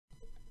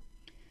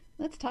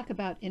Let's talk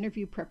about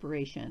interview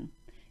preparation.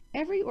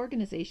 Every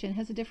organization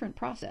has a different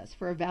process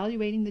for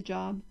evaluating the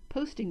job,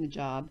 posting the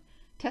job,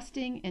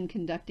 testing, and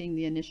conducting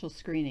the initial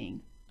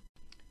screening.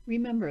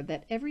 Remember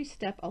that every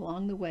step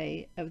along the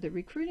way of the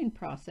recruiting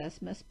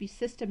process must be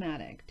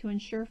systematic to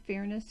ensure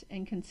fairness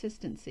and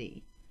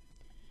consistency.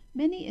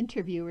 Many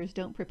interviewers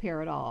don't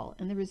prepare at all,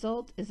 and the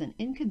result is an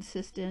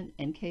inconsistent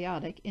and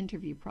chaotic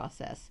interview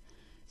process.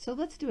 So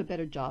let's do a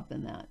better job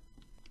than that.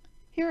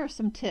 Here are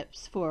some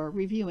tips for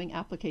reviewing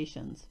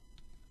applications.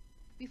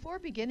 Before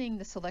beginning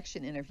the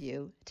selection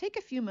interview, take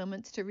a few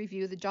moments to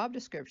review the job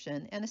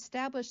description and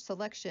establish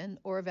selection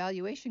or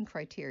evaluation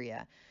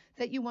criteria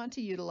that you want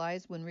to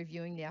utilize when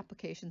reviewing the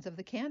applications of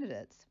the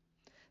candidates.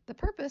 The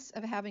purpose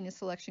of having a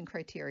selection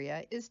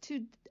criteria is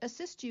to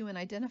assist you in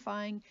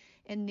identifying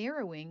and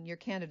narrowing your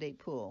candidate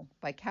pool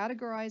by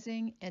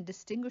categorizing and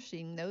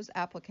distinguishing those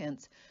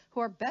applicants who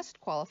are best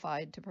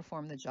qualified to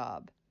perform the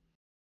job.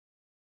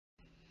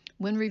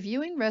 When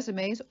reviewing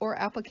resumes or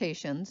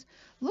applications,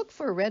 look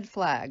for red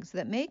flags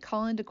that may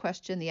call into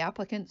question the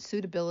applicant's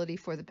suitability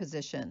for the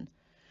position.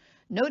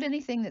 Note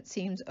anything that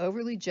seems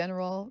overly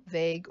general,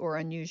 vague, or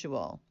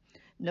unusual.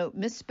 Note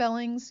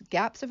misspellings,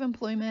 gaps of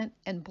employment,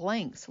 and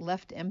blanks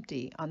left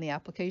empty on the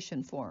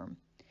application form.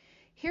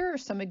 Here are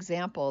some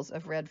examples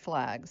of red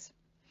flags.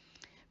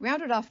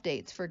 Rounded off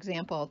dates, for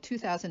example,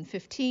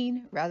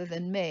 2015 rather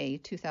than May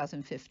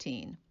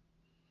 2015.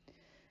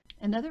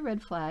 Another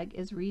red flag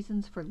is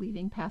reasons for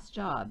leaving past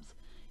jobs.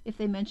 If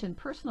they mention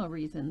personal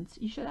reasons,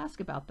 you should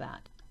ask about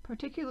that,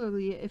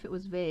 particularly if it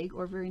was vague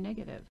or very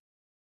negative.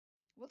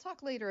 We'll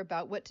talk later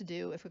about what to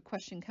do if a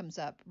question comes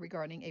up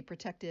regarding a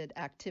protected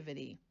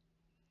activity.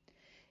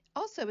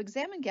 Also,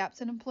 examine gaps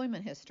in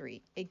employment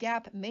history. A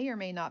gap may or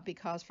may not be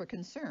cause for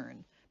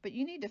concern, but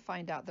you need to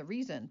find out the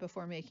reason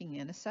before making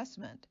an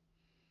assessment.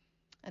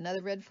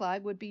 Another red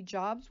flag would be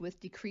jobs with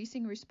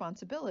decreasing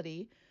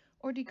responsibility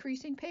or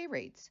decreasing pay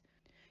rates.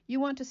 You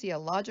want to see a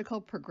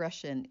logical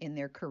progression in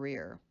their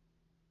career.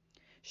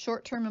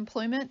 Short-term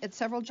employment at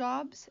several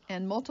jobs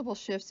and multiple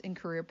shifts in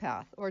career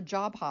path or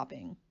job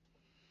hopping.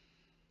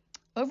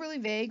 Overly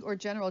vague or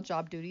general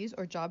job duties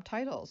or job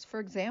titles.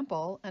 For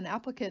example, an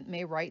applicant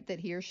may write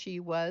that he or she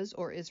was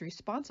or is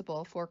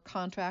responsible for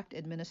contract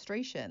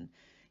administration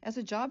as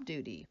a job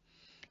duty.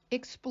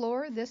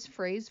 Explore this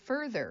phrase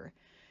further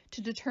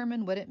to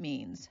determine what it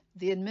means.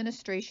 The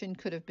administration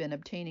could have been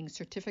obtaining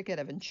certificate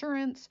of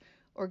insurance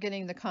or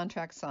getting the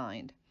contract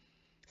signed.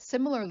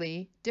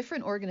 Similarly,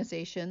 different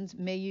organizations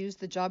may use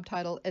the job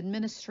title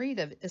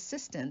administrative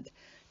assistant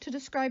to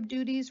describe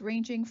duties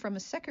ranging from a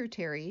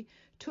secretary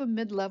to a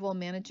mid-level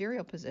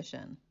managerial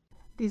position.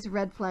 These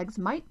red flags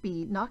might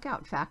be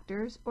knockout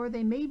factors, or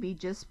they may be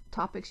just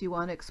topics you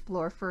want to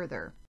explore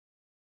further.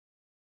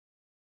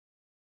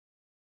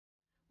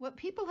 What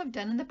people have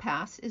done in the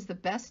past is the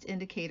best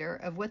indicator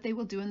of what they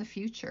will do in the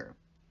future.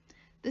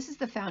 This is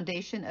the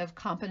foundation of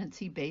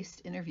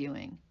competency-based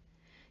interviewing.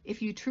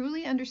 If you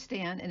truly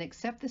understand and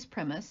accept this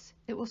premise,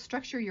 it will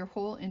structure your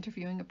whole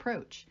interviewing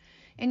approach,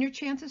 and your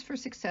chances for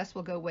success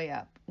will go way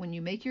up when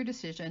you make your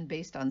decision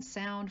based on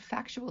sound,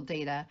 factual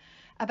data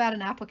about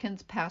an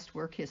applicant's past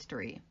work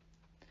history.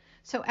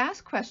 So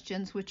ask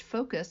questions which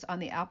focus on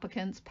the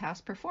applicant's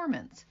past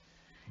performance.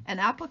 An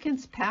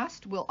applicant's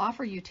past will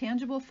offer you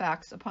tangible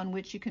facts upon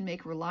which you can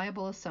make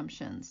reliable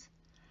assumptions.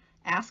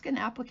 Ask an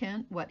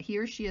applicant what he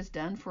or she has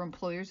done for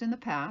employers in the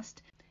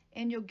past,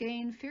 and you'll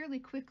gain fairly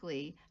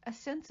quickly a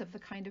sense of the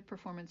kind of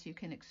performance you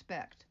can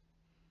expect.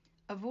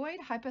 Avoid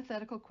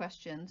hypothetical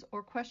questions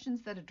or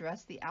questions that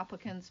address the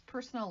applicant's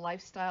personal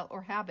lifestyle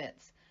or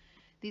habits.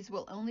 These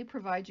will only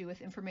provide you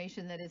with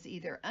information that is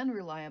either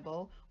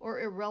unreliable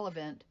or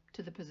irrelevant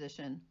to the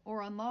position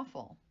or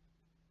unlawful.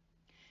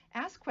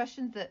 Ask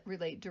questions that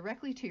relate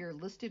directly to your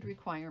listed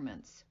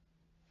requirements.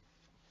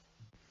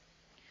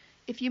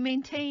 If you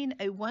maintain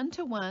a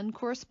one-to-one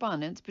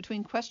correspondence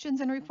between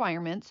questions and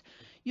requirements,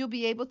 you'll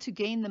be able to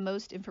gain the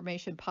most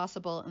information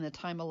possible in the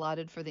time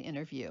allotted for the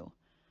interview.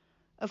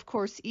 Of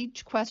course,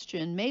 each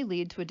question may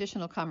lead to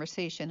additional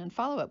conversation and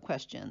follow-up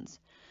questions.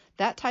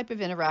 That type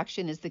of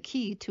interaction is the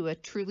key to a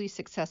truly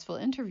successful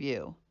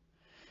interview.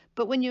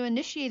 But when you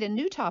initiate a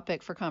new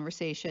topic for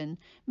conversation,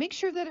 make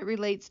sure that it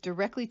relates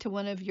directly to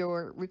one of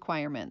your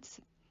requirements.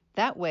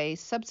 That way,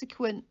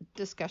 subsequent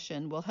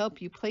discussion will help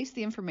you place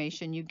the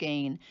information you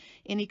gain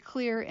in a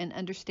clear and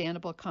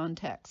understandable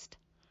context.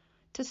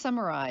 To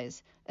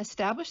summarize,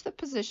 establish the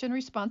position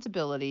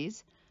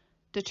responsibilities,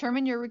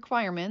 determine your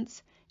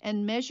requirements,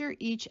 and measure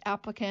each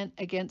applicant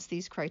against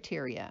these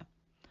criteria.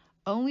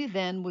 Only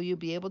then will you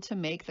be able to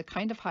make the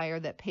kind of hire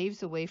that paves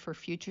the way for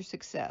future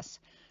success,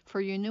 for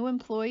your new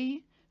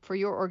employee, for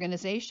your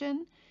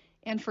organization,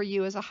 and for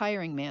you as a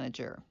hiring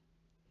manager.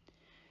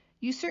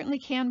 You certainly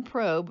can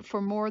probe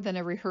for more than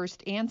a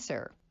rehearsed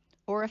answer,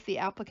 or if the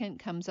applicant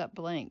comes up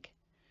blank.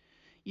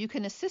 You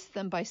can assist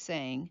them by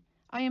saying,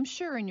 I am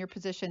sure in your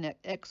position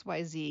at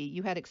XYZ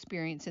you had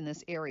experience in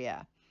this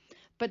area,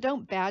 but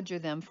don't badger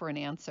them for an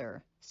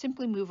answer.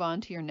 Simply move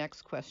on to your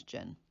next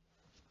question.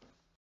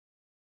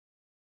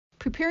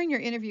 Preparing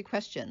your interview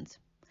questions.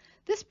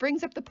 This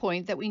brings up the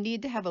point that we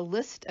need to have a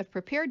list of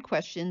prepared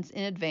questions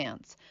in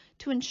advance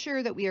to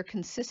ensure that we are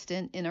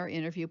consistent in our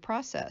interview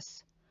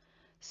process.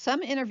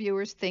 Some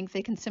interviewers think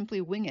they can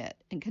simply wing it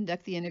and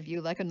conduct the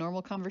interview like a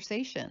normal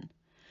conversation,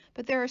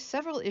 but there are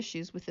several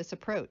issues with this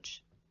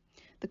approach.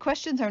 The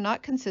questions are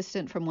not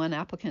consistent from one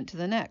applicant to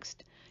the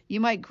next. You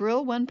might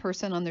grill one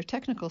person on their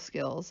technical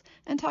skills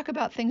and talk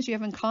about things you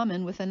have in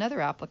common with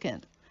another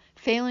applicant,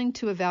 failing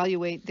to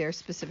evaluate their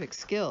specific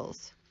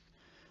skills.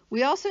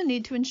 We also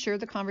need to ensure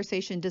the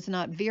conversation does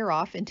not veer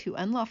off into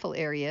unlawful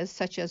areas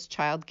such as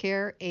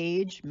childcare,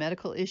 age,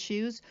 medical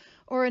issues,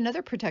 or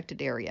another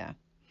protected area.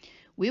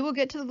 We will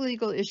get to the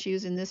legal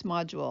issues in this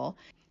module,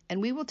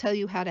 and we will tell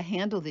you how to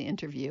handle the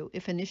interview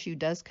if an issue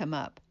does come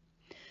up.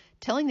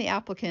 Telling the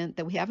applicant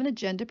that we have an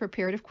agenda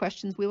prepared of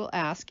questions we will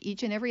ask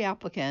each and every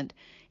applicant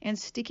and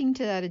sticking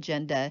to that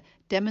agenda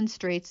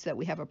demonstrates that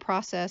we have a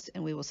process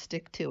and we will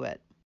stick to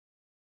it.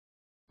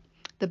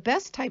 The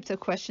best types of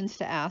questions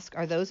to ask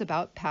are those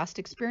about past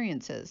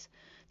experiences.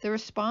 The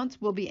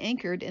response will be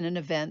anchored in an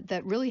event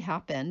that really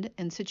happened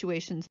and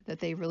situations that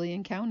they really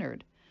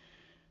encountered.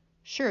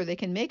 Sure, they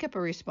can make up a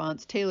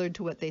response tailored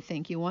to what they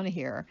think you want to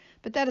hear,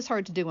 but that is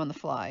hard to do on the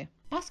fly.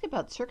 Ask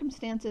about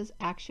circumstances,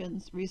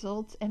 actions,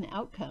 results, and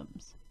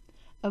outcomes.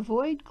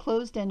 Avoid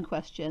closed-end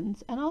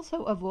questions and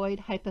also avoid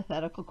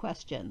hypothetical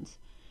questions.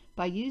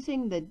 By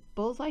using the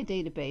Bullseye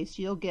database,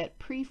 you'll get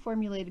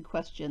pre-formulated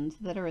questions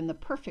that are in the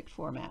perfect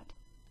format.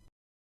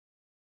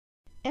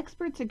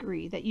 Experts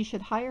agree that you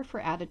should hire for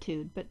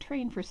attitude but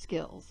train for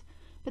skills,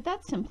 but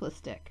that's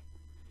simplistic.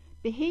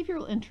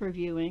 Behavioral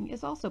interviewing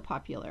is also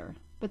popular,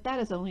 but that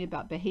is only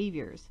about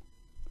behaviors.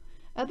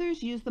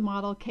 Others use the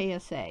model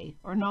KSA,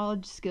 or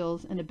Knowledge,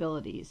 Skills, and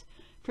Abilities,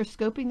 for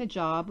scoping the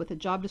job with a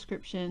job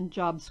description,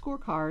 job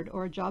scorecard,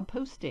 or a job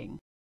posting.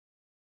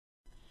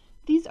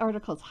 These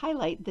articles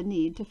highlight the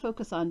need to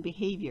focus on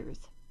behaviors.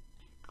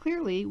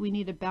 Clearly, we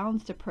need a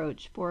balanced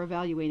approach for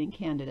evaluating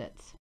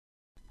candidates.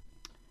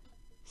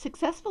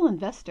 Successful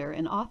investor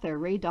and author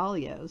Ray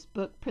Dalio's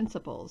book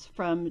Principles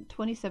from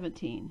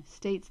 2017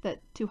 states that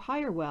to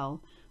hire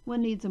well,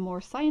 one needs a more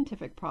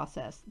scientific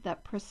process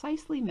that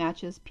precisely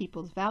matches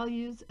people's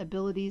values,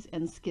 abilities,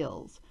 and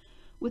skills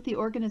with the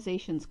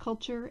organization's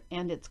culture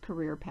and its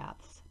career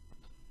paths.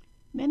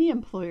 Many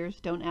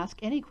employers don't ask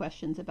any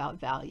questions about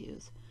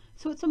values,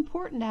 so it's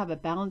important to have a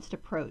balanced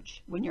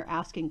approach when you're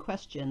asking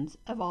questions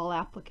of all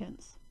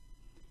applicants,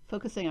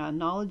 focusing on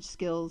knowledge,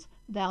 skills,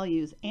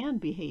 values, and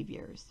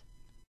behaviors.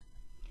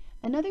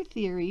 Another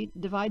theory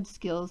divides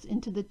skills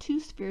into the two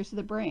spheres of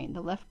the brain,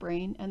 the left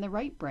brain and the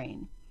right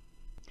brain.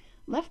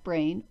 Left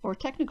brain, or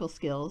technical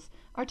skills,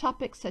 are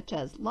topics such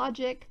as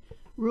logic,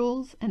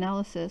 rules,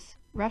 analysis,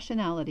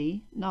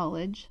 rationality,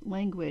 knowledge,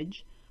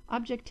 language,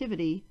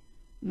 objectivity,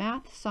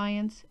 math,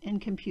 science, and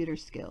computer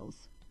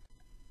skills.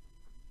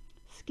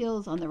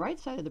 Skills on the right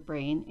side of the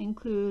brain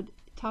include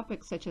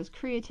topics such as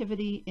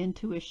creativity,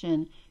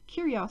 intuition,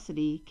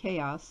 curiosity,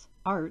 chaos,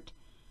 art,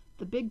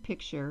 the big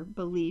picture,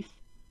 belief,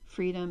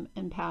 freedom,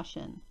 and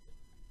passion.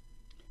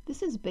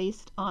 This is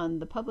based on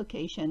the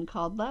publication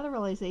called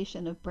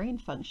Lateralization of Brain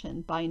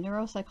Function by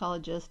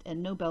neuropsychologist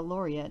and Nobel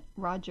laureate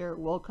Roger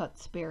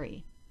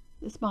Wolcott-Sperry.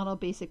 This model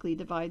basically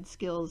divides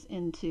skills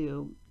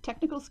into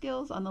technical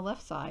skills on the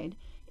left side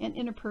and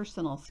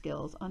interpersonal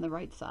skills on the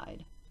right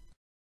side.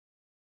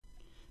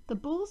 The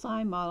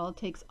Bullseye model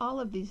takes all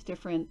of these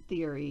different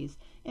theories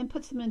and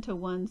puts them into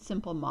one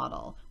simple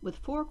model with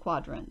 4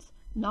 quadrants: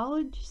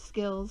 knowledge,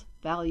 skills,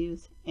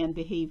 values, and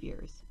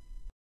behaviors.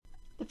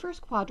 The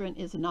first quadrant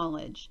is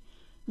knowledge.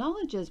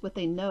 Knowledge is what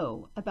they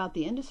know about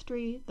the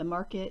industry, the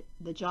market,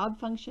 the job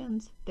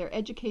functions, their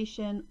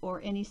education, or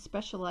any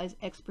specialized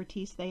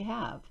expertise they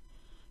have.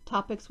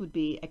 Topics would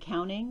be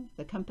accounting,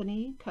 the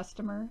company,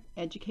 customer,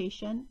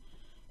 education,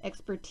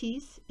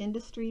 expertise,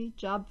 industry,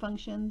 job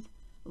functions,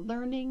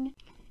 learning,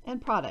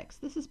 and products.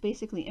 This is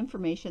basically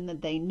information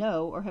that they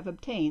know or have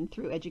obtained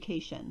through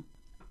education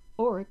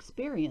or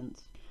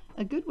experience.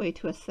 A good way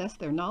to assess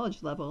their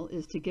knowledge level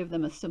is to give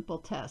them a simple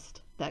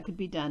test that could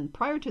be done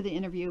prior to the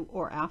interview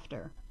or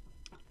after.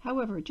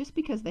 However, just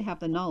because they have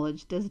the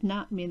knowledge does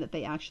not mean that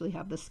they actually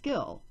have the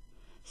skill.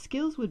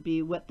 Skills would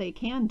be what they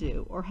can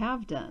do or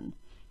have done,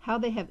 how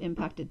they have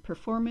impacted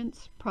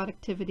performance,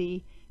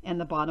 productivity,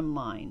 and the bottom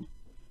line.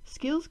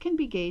 Skills can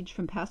be gauged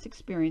from past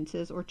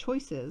experiences or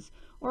choices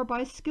or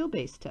by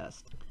skill-based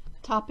tests.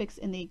 Topics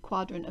in the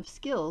quadrant of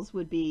skills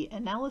would be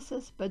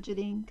analysis,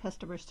 budgeting,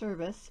 customer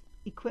service,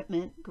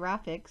 equipment,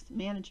 graphics,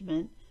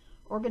 management,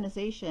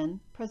 organization,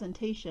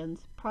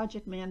 presentations,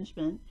 project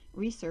management,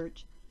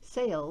 research,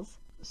 sales,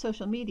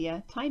 social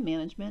media, time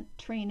management,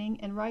 training,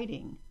 and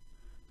writing.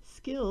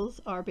 Skills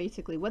are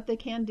basically what they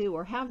can do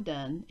or have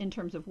done in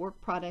terms of work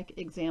product,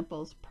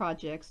 examples,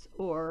 projects,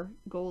 or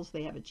goals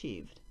they have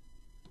achieved.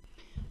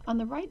 On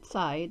the right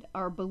side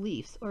are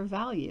beliefs or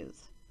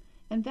values,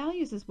 and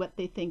values is what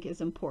they think is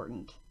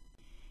important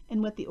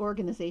and what the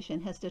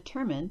organization has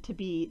determined to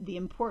be the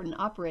important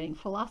operating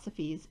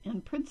philosophies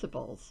and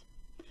principles.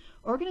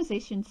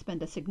 Organizations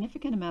spend a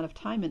significant amount of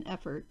time and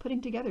effort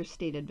putting together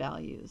stated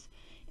values,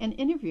 and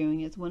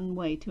interviewing is one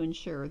way to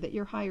ensure that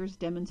your hires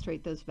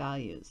demonstrate those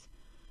values.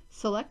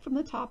 Select from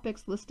the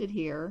topics listed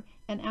here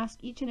and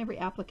ask each and every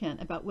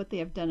applicant about what they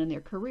have done in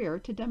their career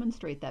to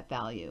demonstrate that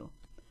value.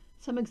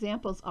 Some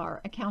examples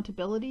are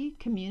accountability,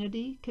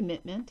 community,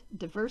 commitment,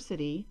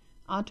 diversity,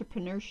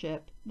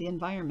 entrepreneurship, the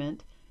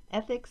environment,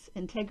 ethics,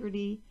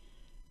 integrity,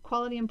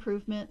 quality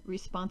improvement,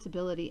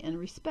 responsibility, and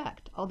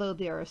respect, although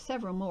there are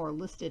several more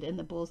listed in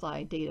the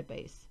Bullseye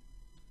database.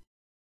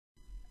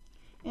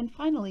 And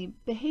finally,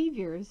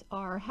 behaviors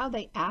are how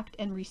they act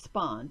and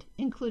respond,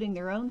 including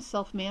their own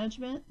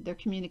self-management, their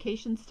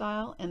communication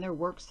style, and their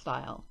work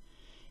style.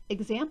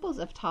 Examples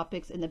of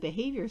topics in the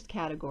behaviors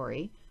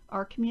category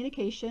are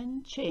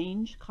communication,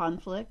 change,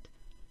 conflict,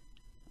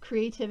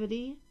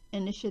 creativity,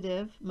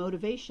 initiative,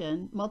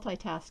 motivation,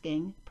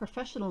 multitasking,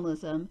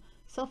 professionalism,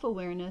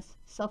 self-awareness,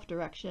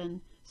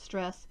 self-direction,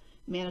 stress,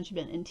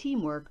 management, and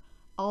teamwork,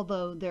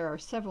 although there are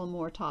several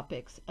more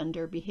topics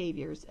under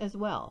behaviors as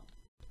well.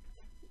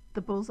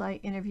 The Bullseye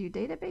interview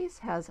database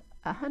has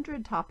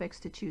 100 topics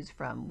to choose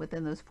from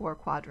within those 4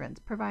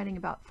 quadrants, providing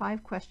about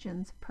 5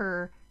 questions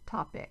per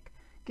topic,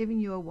 giving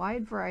you a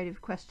wide variety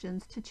of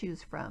questions to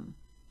choose from.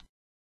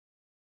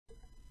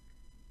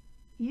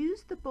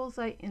 Use the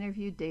Bullseye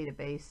interview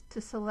database to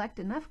select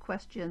enough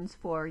questions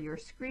for your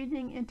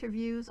screening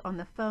interviews on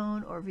the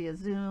phone or via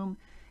Zoom,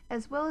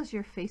 as well as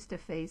your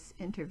face-to-face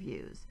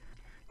interviews.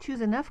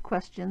 Choose enough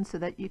questions so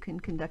that you can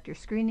conduct your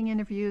screening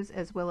interviews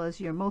as well as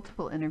your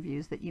multiple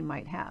interviews that you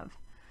might have.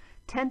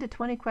 10 to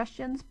 20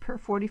 questions per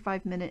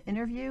 45-minute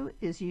interview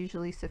is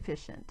usually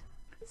sufficient.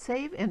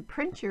 Save and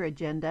print your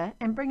agenda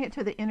and bring it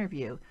to the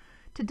interview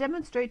to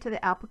demonstrate to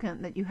the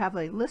applicant that you have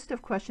a list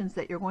of questions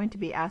that you're going to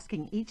be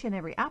asking each and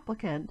every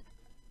applicant,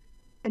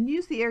 and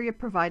use the area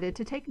provided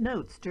to take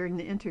notes during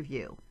the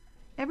interview.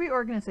 Every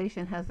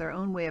organization has their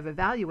own way of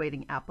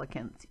evaluating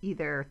applicants,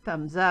 either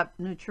thumbs up,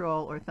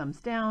 neutral, or thumbs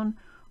down,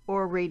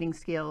 or rating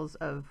scales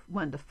of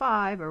 1 to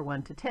 5 or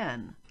 1 to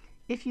 10.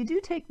 If you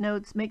do take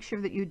notes, make sure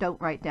that you don't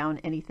write down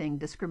anything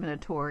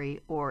discriminatory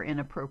or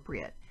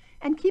inappropriate.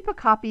 And keep a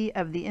copy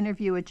of the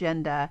interview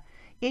agenda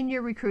in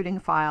your recruiting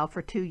file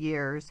for 2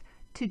 years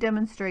to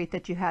demonstrate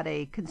that you had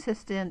a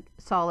consistent,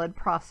 solid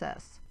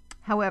process.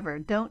 However,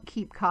 don't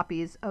keep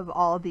copies of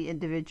all the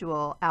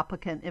individual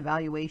applicant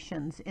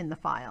evaluations in the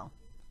file.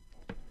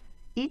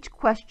 Each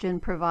question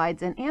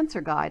provides an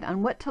answer guide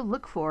on what to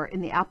look for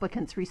in the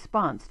applicant's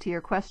response to your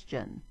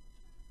question.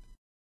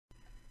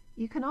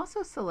 You can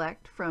also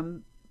select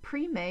from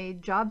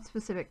pre-made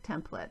job-specific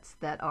templates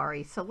that are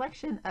a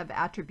selection of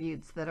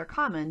attributes that are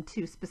common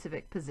to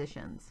specific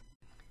positions.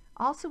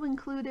 Also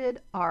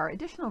included are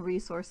additional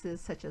resources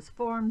such as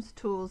forms,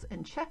 tools,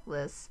 and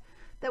checklists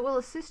that will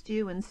assist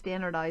you in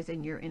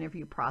standardizing your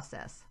interview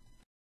process.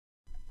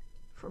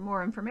 For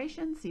more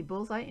information, see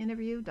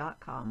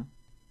bullseyeinterview.com.